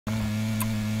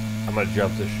I'm gonna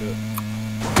jump this shit.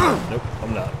 Nope,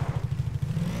 I'm not.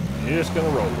 You're just gonna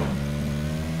roll it.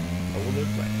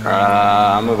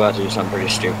 I'm about to do something pretty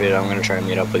stupid. I'm gonna try to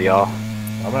meet up with y'all.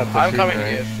 I'm coming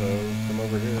to you. So come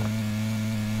over here.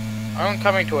 I'm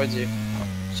coming towards you.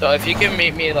 So if you can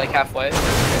meet me like halfway.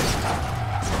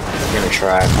 I'm gonna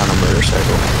try on a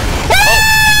motorcycle.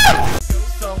 Oh!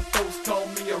 Some folks call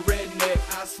me a redneck.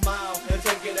 I smile and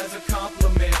take it as a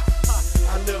compliment.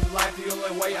 I live life the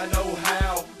only way I know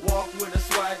how. Walk with a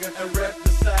swagger and rep the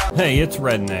South. Hey, it's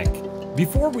Redneck.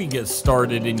 Before we get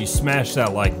started and you smash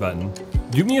that like button,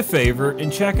 do me a favor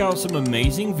and check out some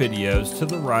amazing videos to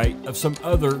the right of some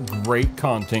other great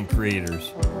content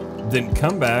creators. Then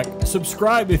come back,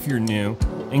 subscribe if you're new,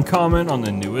 and comment on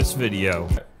the newest video.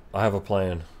 I have a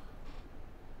plan.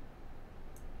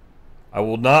 I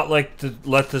will not let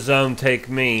the zone take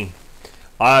me.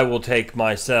 I will take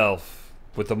myself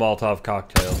with the Molotov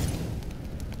cocktail.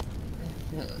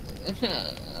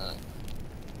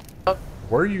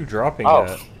 Where are you dropping that?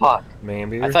 Oh, fuck.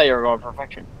 Man, I thought you were going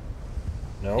perfection.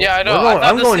 No. Yeah, I know.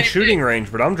 I'm going shooting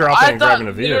range, but I'm dropping and grabbing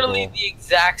a vehicle. Literally the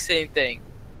exact same thing.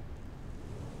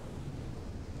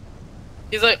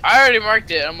 He's like, I already marked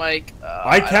it. I'm like,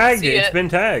 I tagged it. It's been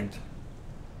tagged.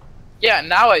 Yeah,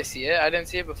 now I see it. I didn't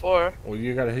see it before. Well,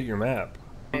 you gotta hit your map.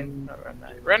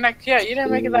 Redneck, yeah, you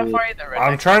didn't make it that far either, Redneck.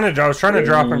 I was trying to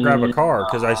drop and grab a car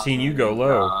because I seen you go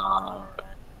low.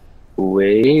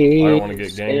 Wait. I don't want to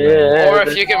get gangbanged. Or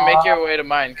if you can make your way to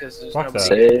mine, because there's Fuck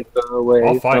nobody. that.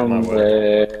 I'll fight my way.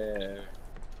 There.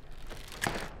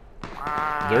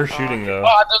 They're shooting though.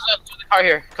 Oh, there's a car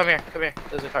here. Come here, come here.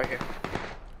 There's a car here.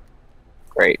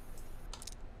 Great.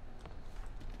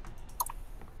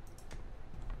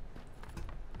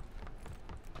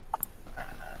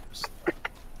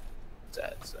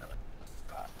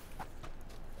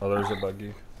 Oh, there's a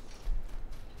buggy.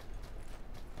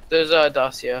 There's a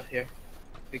dossier here.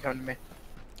 You come to me.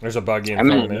 There's a buggy in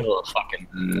I'm in front the of me. middle of fucking.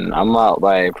 I'm out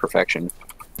by perfection.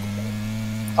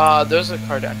 There's a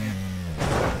car down here.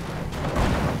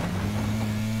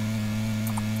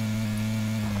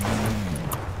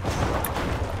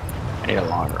 I need a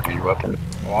long range weapon.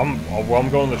 Well, I'm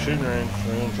going to the shooting range.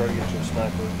 I'm gonna try to get you a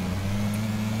sniper.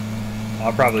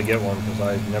 I'll probably get one because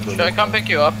I never. Should I come pick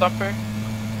you up, Thumper?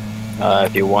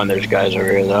 If you won, there's guys over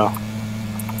here though.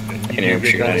 Can you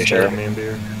shoot at each other?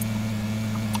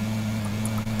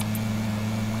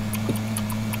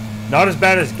 Not as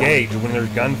bad as Gage. When there's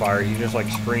gunfire, he just like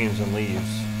screams and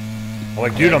leaves. I'm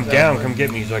like, dude, I'm down. Come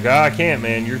get me. He's like, I can't,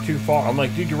 man. You're too far. I'm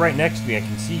like, dude, you're right next to me. I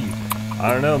can see you.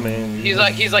 I don't know, man. He's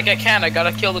like, I can't. I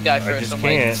gotta kill the guy first. I just I'm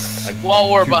can't. like,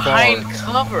 well, we're behind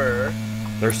cover.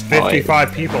 There's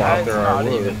 55 people out there. Not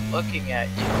even looking at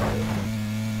you.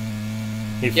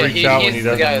 He freaks out when he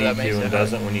doesn't need to and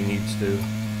doesn't when he needs to.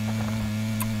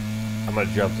 I'm gonna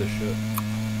jump this shit.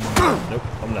 Nope,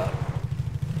 I'm not.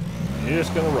 You're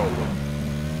just gonna roll it.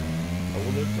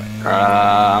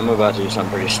 I'm about to do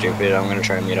something pretty stupid. I'm gonna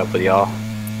try to meet up with y'all.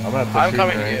 I'm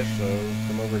coming to you. So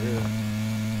come over here.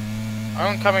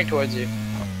 I'm coming towards you.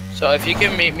 So if you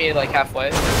can meet me like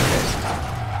halfway.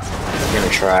 I'm gonna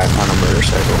try on a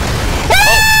motorcycle.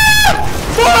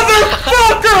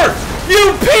 Motherfucker!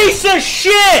 You piece of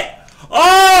shit!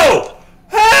 Oh!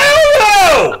 Hell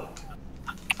no!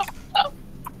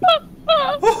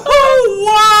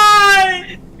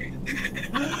 Why?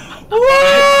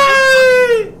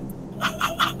 Why?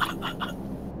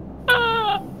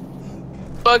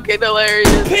 Fucking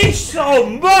hilarious. Piece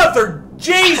of mother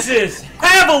Jesus!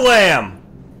 Have a lamb!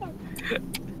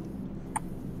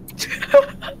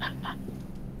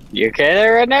 You okay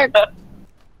there, Redneck?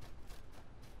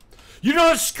 You know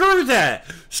what? Screw that!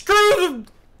 Screw the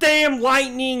damn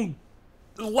lightning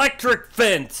electric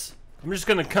fence! I'm just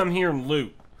gonna come here and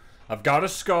loot. I've got a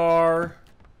SCAR.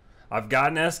 I've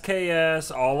got an SKS.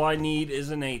 All I need is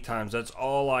an 8x. That's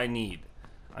all I need.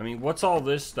 I mean, what's all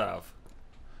this stuff?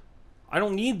 I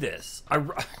don't need this. I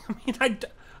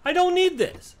don't need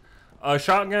this. A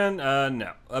shotgun?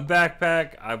 No. A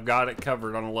backpack? I've got it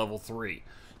covered on a level 3.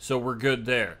 So we're good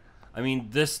there. I mean,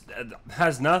 this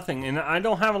has nothing, and I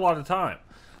don't have a lot of time.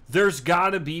 There's got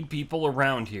to be people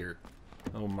around here.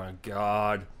 Oh my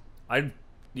God.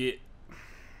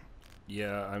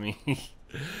 Yeah, I mean,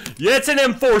 yeah, it's an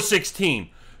M416.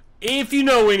 If you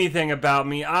know anything about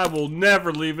me, I will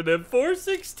never leave an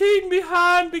M416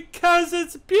 behind because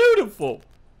it's beautiful.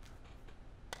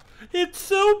 It's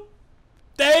so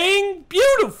dang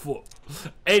beautiful.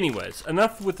 Anyways,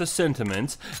 enough with the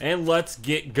sentiments, and let's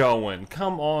get going.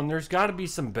 Come on, there's got to be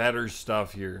some better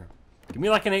stuff here. Give me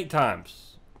like an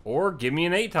 8x. Or give me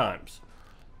an 8x.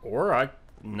 Or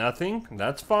nothing.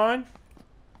 That's fine.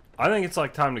 I think it's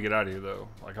like time to get out of here though.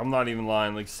 Like I'm not even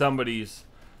lying. Like somebody's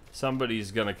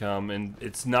gonna come and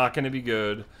it's not gonna be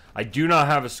good. I do not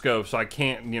have a scope, so I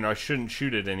can't, you know, I shouldn't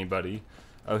shoot at anybody.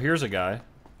 Oh, here's a guy.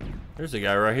 There's a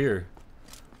guy right here.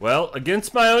 Well,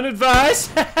 against my own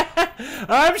advice,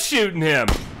 I'm shooting him.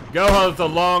 Go with a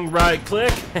long right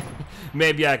click.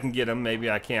 Maybe I can get him,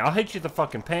 maybe I can't. I'll hit you with the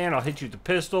fucking pan, I'll hit you with the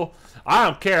pistol. I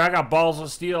don't care, I got balls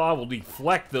of steel. I will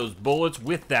deflect those bullets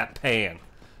with that pan.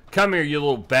 Come here, you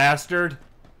little bastard.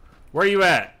 Where you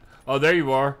at? Oh, there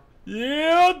you are.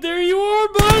 Yeah, there you are,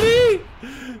 buddy.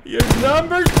 Your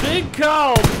number's been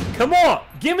called. Come on,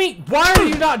 give me. Why are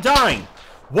you not dying?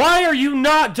 Why are you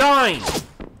not dying?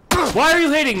 Why are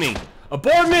you hitting me?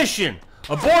 Abort mission.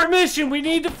 Abort mission. We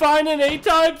need to find an 8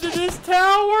 times in this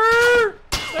tower.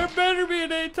 There better be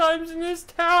an 8 times in this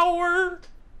tower.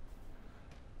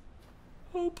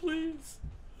 Oh, please.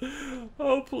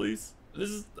 Oh, please. This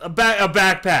is a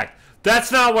backpack.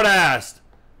 That's not what I asked.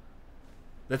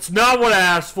 That's not what I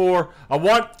asked for. I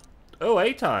want... Oh,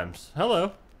 8 times.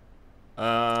 Hello.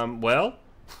 Well,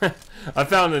 I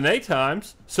found an 8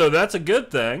 times, so that's a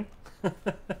good thing.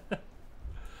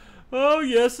 Oh,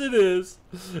 yes, it is.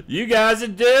 You guys are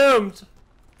doomed.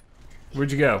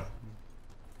 Where'd you go?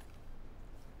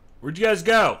 Where'd you guys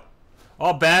go?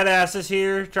 All badasses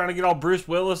here, trying to get all Bruce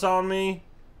Willis on me.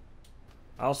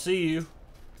 I'll see you.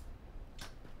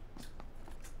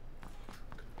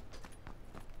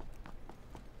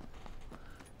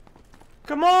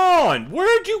 Come on!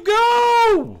 Where'd you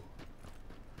go?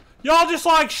 Y'all just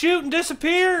like shoot and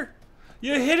disappear?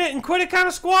 You hit it and quit it kind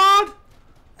of squad? What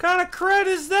kind of cred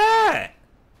is that?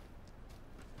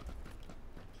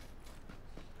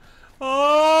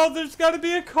 Oh, there's got to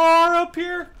be a car up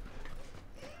here.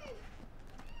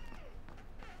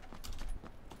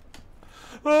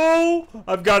 Oh,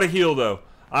 I've got to heal though.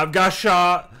 I've got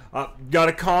shot. I've got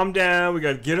to calm down. We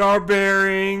got to get our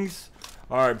bearings.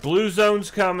 Alright, blue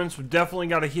zone's coming, so definitely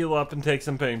got to heal up and take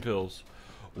some pain pills.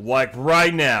 Like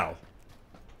right now.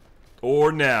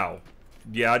 Or now.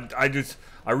 Yeah,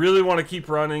 I really want to keep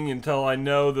running until I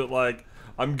know that, like,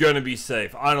 I'm going to be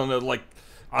safe. I don't know, like,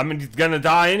 I'm going to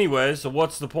die anyway, so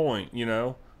what's the point, you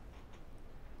know?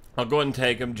 I'll go ahead and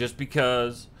take them just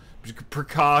because. Just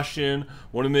precaution.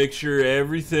 Want to make sure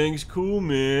everything's cool,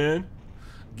 man.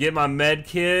 Get my med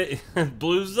kit.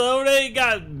 Blue zone ain't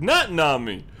got nothing on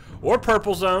me. Or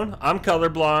purple zone. I'm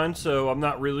colorblind, so I'm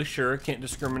not really sure. I can't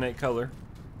discriminate color.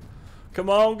 Come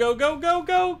on, go, go, go,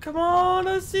 go. Come on,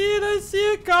 I see it. I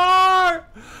see a car.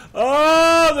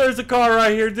 Oh, there's a car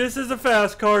right here. This is a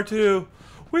fast car, too.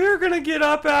 We're going to get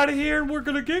up out of here, and we're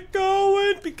going to get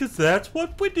going, because that's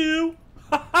what we do.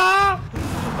 Ha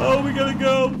ha. Oh, we got to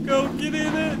go. Go, get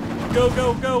in it. Go,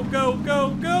 go, go, go,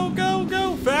 go, go, go,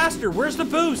 go. Faster. Where's the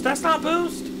boost? That's not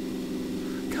boost.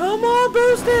 Come on,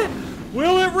 boost it.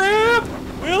 Will it ramp?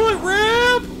 Will it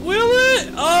ramp? Will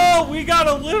it? Oh, we got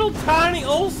a little tiny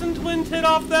Olsen twin tit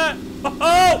off that.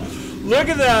 Oh, look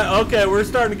at that. Okay, we're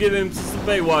starting to get into some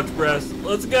Baywatch press.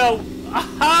 Let's go.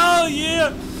 Oh,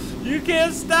 yeah. You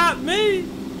can't stop me.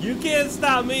 You can't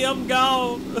stop me. I'm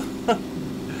gone.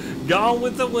 Gone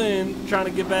with the wind. Trying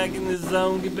to get back in the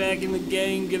zone, get back in the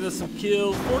game, get us some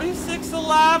kills. 46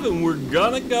 alive, and we're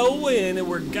gonna go in, and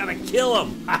we're gonna kill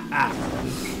them.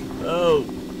 Oh.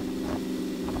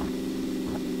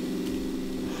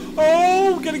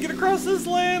 Oh, gotta get across this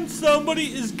land. Somebody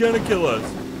is gonna kill us.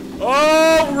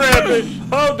 Oh, rampage.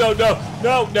 Oh, no, no,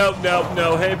 no, no, no,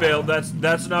 no. Hey, Vale,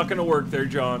 that's not gonna work there,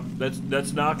 John.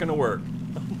 That's not gonna work.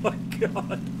 Oh my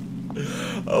god.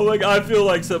 Oh my god, I feel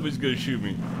like somebody's gonna shoot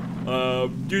me.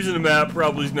 Using the map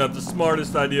probably is not the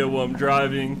smartest idea while I'm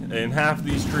driving, and half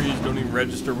these trees don't even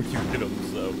register when you hit them,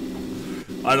 so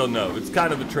I don't know. It's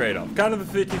kind of a trade-off. Kind of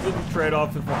a 50-50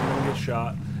 trade-off if I'm gonna get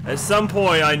shot. At some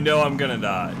point, I know I'm gonna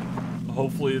die.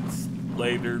 Hopefully it's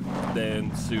later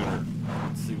than sooner.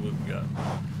 Let's see what we got.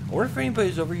 I wonder if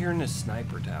anybody's over here in this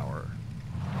sniper tower.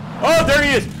 Oh, there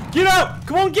he is! Get out!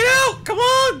 Come on, get out! Come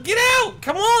on, get out!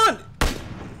 Come on!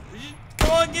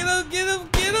 Come on, get him, get him,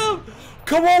 get him!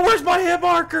 Come on, where's my hit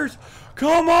markers?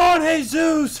 Come on,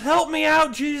 Jesus! Help me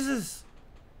out, Jesus!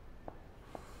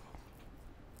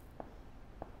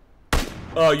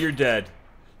 Oh, you're dead.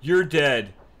 You're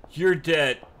dead. You're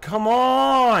dead. Come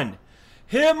on!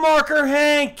 Hit marker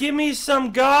Hank, give me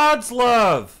some God's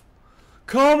love!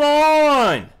 Come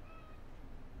on!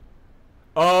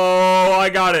 Oh, I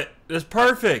got it. It's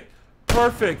perfect.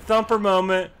 Perfect. Thumper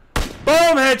moment.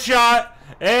 Boom, headshot!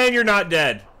 And you're not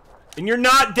dead. And you're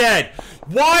not dead.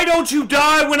 Why don't you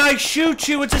die when I shoot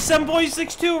you? It's a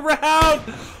 7.62 round.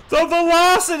 The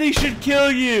velocity should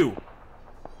kill you.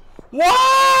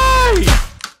 Why?